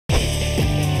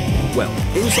Well,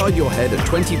 inside your head are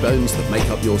 20 bones that make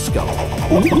up your skull.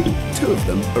 2 of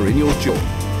them are in your jaw.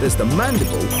 There's the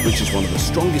mandible, which is one of the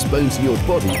strongest bones in your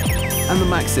body, and the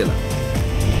maxilla.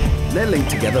 They're linked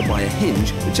together by a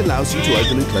hinge which allows you to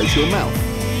open and close your mouth.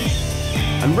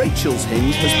 And Rachel's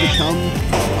hinge has become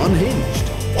unhinged.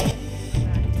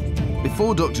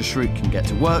 Before Dr. Shroot can get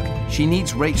to work, she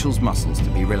needs Rachel's muscles to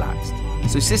be relaxed.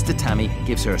 So Sister Tammy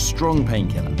gives her a strong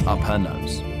painkiller up her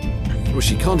nose. Well,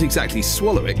 she can't exactly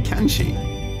swallow it, can she?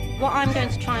 What I'm going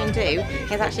to try and do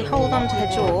is actually hold on to her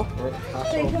jaw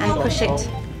and push it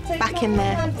back in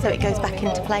there so it goes back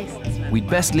into place. We'd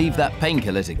best leave that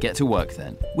painkiller to get to work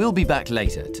then. We'll be back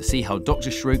later to see how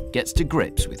Dr. Shroot gets to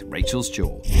grips with Rachel's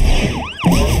jaw.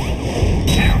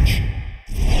 Ouch.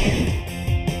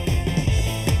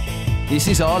 This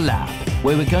is our lab,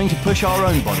 where we're going to push our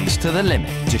own bodies to the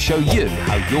limit to show you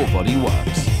how your body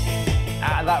works.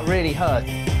 Ah, that really hurt.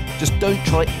 Just don't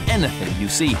try anything you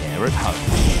see here at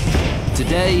home.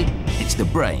 Today, it's the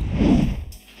brain.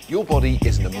 Your body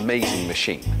is an amazing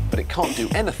machine, but it can't do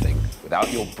anything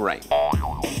without your brain.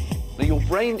 Now, your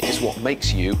brain is what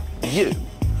makes you, you.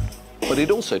 But it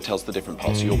also tells the different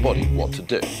parts of your body what to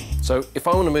do. So if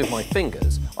I want to move my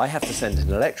fingers, I have to send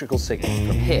an electrical signal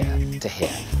from here to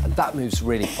here, and that moves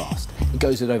really fast. It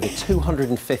goes at over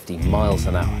 250 miles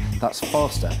an hour. That's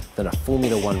faster than a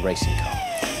Formula One racing car.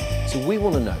 So we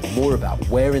want to know more about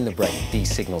where in the brain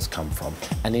these signals come from,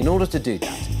 and in order to do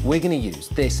that, we're going to use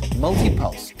this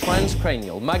multi-pulse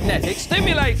transcranial magnetic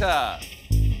stimulator.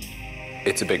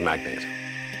 It's a big magnet.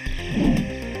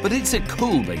 But it's a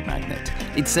cool big magnet.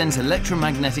 It sends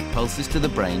electromagnetic pulses to the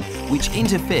brain which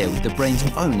interfere with the brain's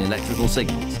own electrical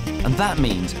signals. And that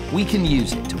means we can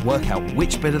use it to work out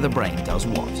which bit of the brain does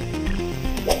what.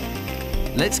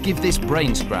 Let's give this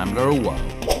brain scrambler a whirl.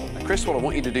 Now, Chris, what I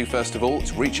want you to do first of all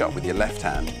is reach up with your left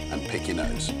hand and pick your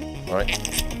nose. All right.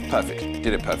 Perfect.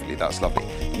 Did it perfectly. That's lovely.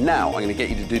 Now I'm going to get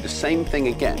you to do the same thing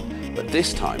again, but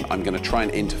this time I'm going to try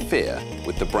and interfere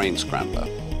with the brain scrambler.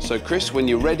 So, Chris, when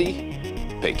you're ready,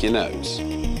 pick your nose.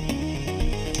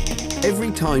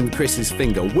 Every time Chris's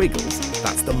finger wiggles,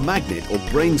 that's the magnet or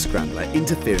brain scrambler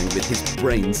interfering with his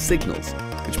brain's signals,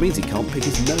 which means he can't pick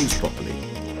his nose properly.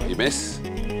 You miss?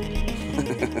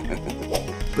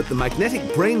 But the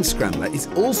magnetic brain scrambler is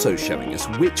also showing us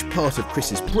which part of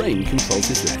Chris's brain controls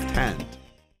his left hand.